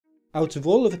Out of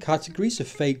all of the categories of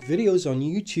fake videos on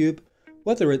YouTube,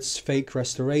 whether it's fake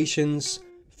restorations,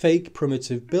 fake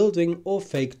primitive building or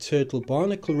fake turtle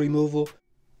barnacle removal,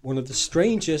 one of the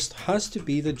strangest has to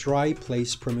be the dry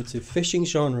place primitive fishing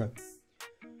genre.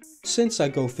 Since I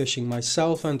go fishing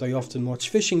myself and I often watch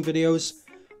fishing videos,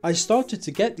 I started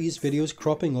to get these videos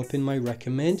cropping up in my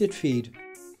recommended feed.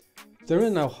 There are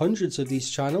now hundreds of these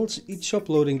channels, each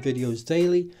uploading videos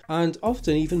daily and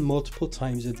often even multiple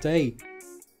times a day.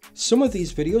 Some of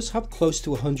these videos have close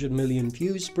to 100 million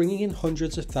views, bringing in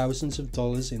hundreds of thousands of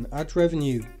dollars in ad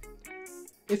revenue.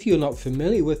 If you're not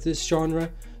familiar with this genre,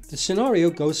 the scenario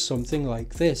goes something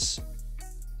like this.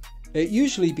 It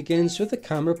usually begins with the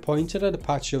camera pointed at a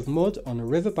patch of mud on a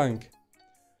riverbank.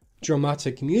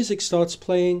 Dramatic music starts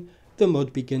playing, the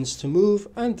mud begins to move,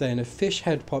 and then a fish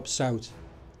head pops out.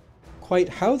 Quite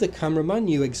how the cameraman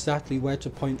knew exactly where to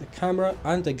point the camera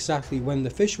and exactly when the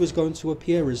fish was going to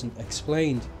appear isn't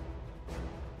explained.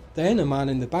 Then a man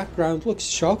in the background looks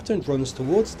shocked and runs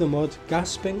towards the mud,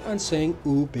 gasping and saying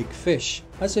 "Ooh, big fish,"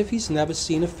 as if he's never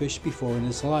seen a fish before in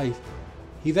his life.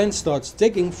 He then starts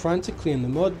digging frantically in the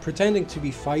mud, pretending to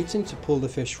be fighting to pull the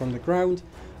fish from the ground,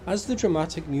 as the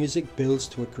dramatic music builds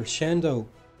to a crescendo.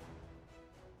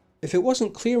 If it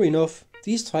wasn't clear enough,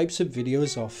 these types of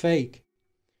videos are fake.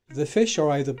 The fish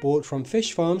are either bought from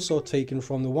fish farms or taken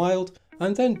from the wild,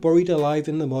 and then buried alive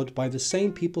in the mud by the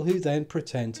same people who then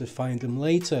pretend to find them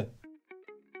later.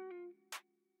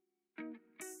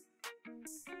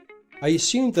 I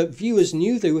assumed that viewers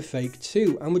knew they were fake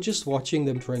too and were just watching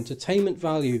them for entertainment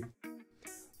value.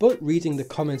 But reading the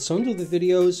comments under the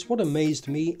videos, what amazed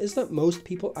me is that most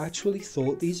people actually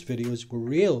thought these videos were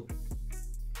real.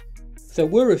 There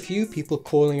were a few people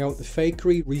calling out the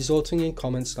fakery, resulting in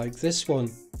comments like this one.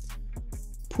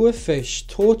 Poor fish,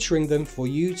 torturing them for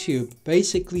YouTube,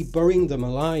 basically burying them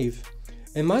alive.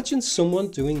 Imagine someone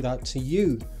doing that to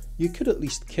you. You could at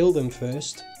least kill them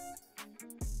first.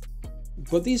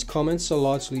 But these comments are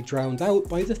largely drowned out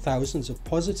by the thousands of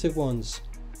positive ones.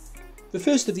 The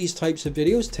first of these types of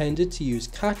videos tended to use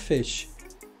catfish.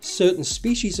 Certain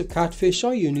species of catfish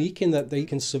are unique in that they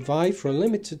can survive for a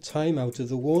limited time out of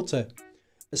the water,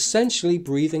 essentially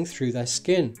breathing through their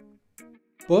skin.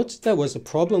 But there was a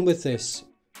problem with this.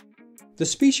 The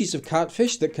species of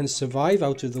catfish that can survive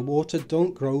out of the water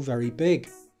don't grow very big,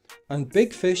 and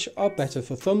big fish are better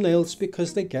for thumbnails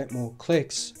because they get more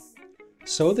clicks.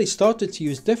 So they started to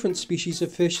use different species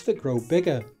of fish that grow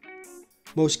bigger.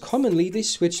 Most commonly they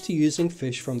switched to using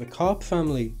fish from the carp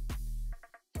family.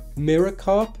 Mirror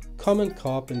carp, common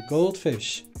carp and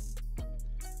goldfish.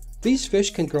 These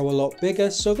fish can grow a lot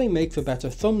bigger, so they make for better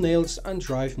thumbnails and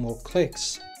drive more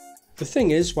clicks. The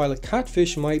thing is, while a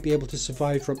catfish might be able to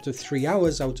survive for up to 3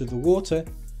 hours out of the water,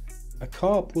 a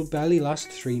carp will barely last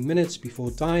 3 minutes before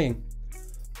dying.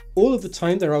 All of the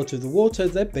time they're out of the water,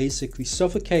 they're basically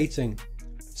suffocating.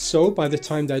 So by the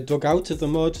time they're dug out of the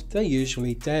mud, they're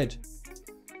usually dead.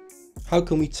 How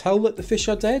can we tell that the fish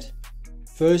are dead?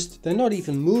 First, they're not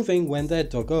even moving when they're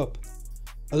dug up.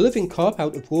 A living carp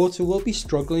out of water will be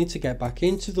struggling to get back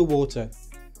into the water,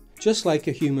 just like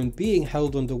a human being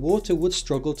held underwater would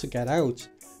struggle to get out,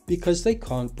 because they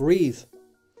can't breathe.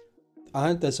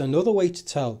 And there's another way to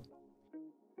tell.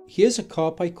 Here's a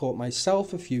carp I caught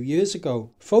myself a few years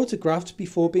ago, photographed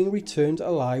before being returned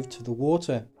alive to the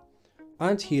water.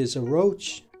 And here's a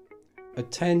roach, a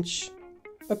tench,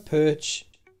 a perch,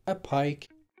 a pike,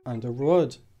 and a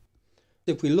rudd.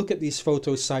 If we look at these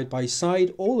photos side by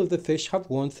side, all of the fish have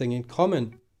one thing in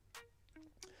common.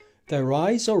 Their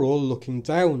eyes are all looking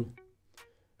down.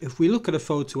 If we look at a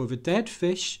photo of a dead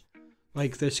fish,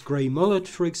 like this grey mullet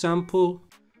for example,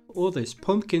 or this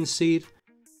pumpkin seed,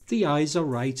 the eyes are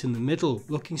right in the middle,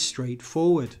 looking straight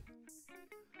forward.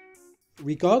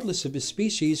 Regardless of the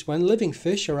species, when living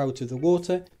fish are out of the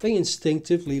water, they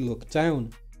instinctively look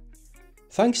down.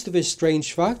 Thanks to this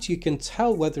strange fact, you can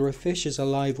tell whether a fish is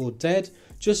alive or dead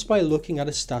just by looking at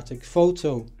a static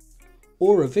photo,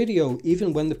 or a video,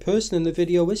 even when the person in the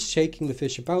video is shaking the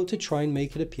fish about to try and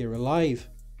make it appear alive.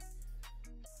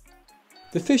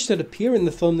 The fish that appear in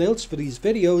the thumbnails for these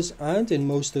videos and in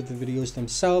most of the videos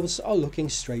themselves are looking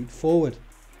straight forward.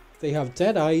 They have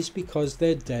dead eyes because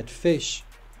they're dead fish.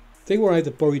 They were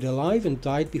either buried alive and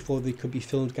died before they could be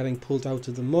filmed getting pulled out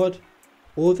of the mud,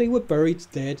 or they were buried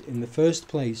dead in the first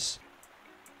place.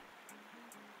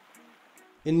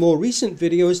 In more recent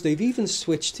videos, they've even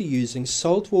switched to using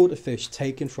saltwater fish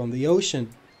taken from the ocean,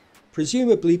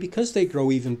 presumably because they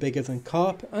grow even bigger than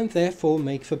carp and therefore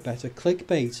make for better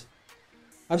clickbait.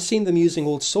 I've seen them using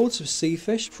all sorts of sea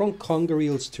fish, from conger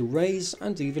eels to rays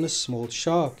and even a small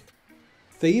shark.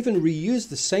 They even reuse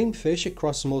the same fish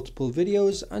across multiple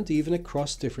videos and even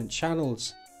across different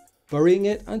channels, burying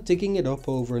it and digging it up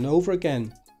over and over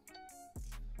again.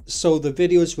 So the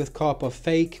videos with carp are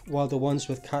fake while the ones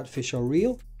with catfish are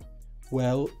real?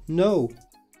 Well, no.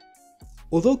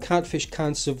 Although catfish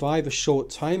can survive a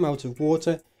short time out of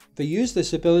water, they use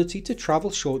this ability to travel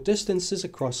short distances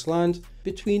across land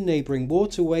between neighbouring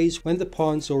waterways when the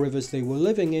ponds or rivers they were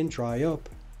living in dry up.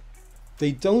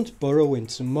 They don't burrow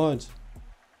into mud.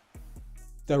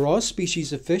 There are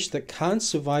species of fish that can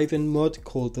survive in mud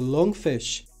called the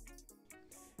lungfish.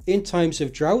 In times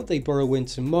of drought they burrow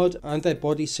into mud and their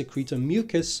bodies secrete a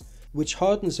mucus which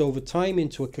hardens over time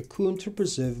into a cocoon to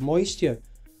preserve moisture.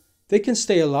 They can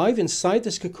stay alive inside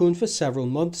this cocoon for several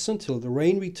months until the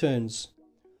rain returns.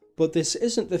 But this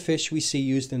isn't the fish we see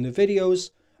used in the videos,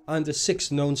 and the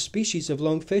 6 known species of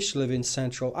lungfish live in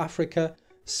Central Africa,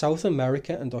 South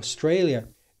America and Australia.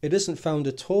 It isn't found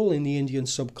at all in the Indian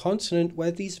subcontinent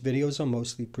where these videos are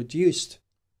mostly produced.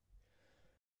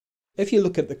 If you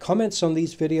look at the comments on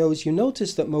these videos, you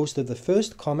notice that most of the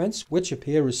first comments, which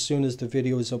appear as soon as the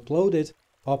video is uploaded,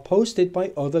 are posted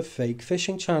by other fake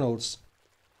fishing channels,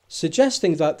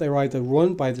 suggesting that they're either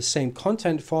run by the same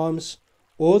content farms,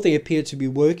 or they appear to be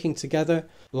working together,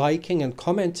 liking and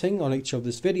commenting on each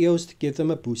other's videos to give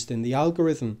them a boost in the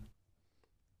algorithm.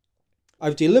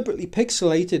 I've deliberately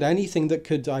pixelated anything that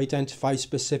could identify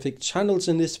specific channels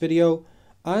in this video,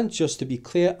 and just to be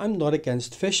clear, I'm not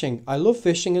against fishing. I love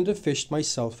fishing and have fished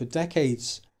myself for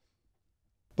decades.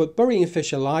 But burying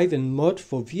fish alive in mud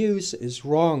for views is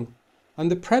wrong,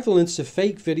 and the prevalence of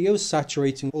fake videos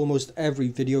saturating almost every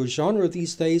video genre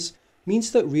these days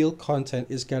means that real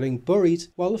content is getting buried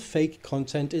while fake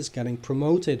content is getting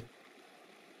promoted.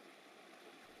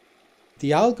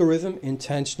 The algorithm,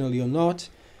 intentionally or not,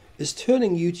 is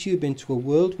turning YouTube into a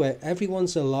world where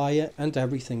everyone's a liar and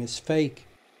everything is fake.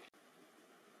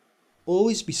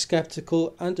 Always be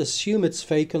skeptical and assume it's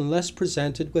fake unless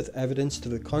presented with evidence to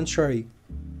the contrary.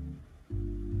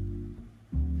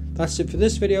 That's it for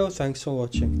this video, thanks for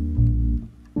watching.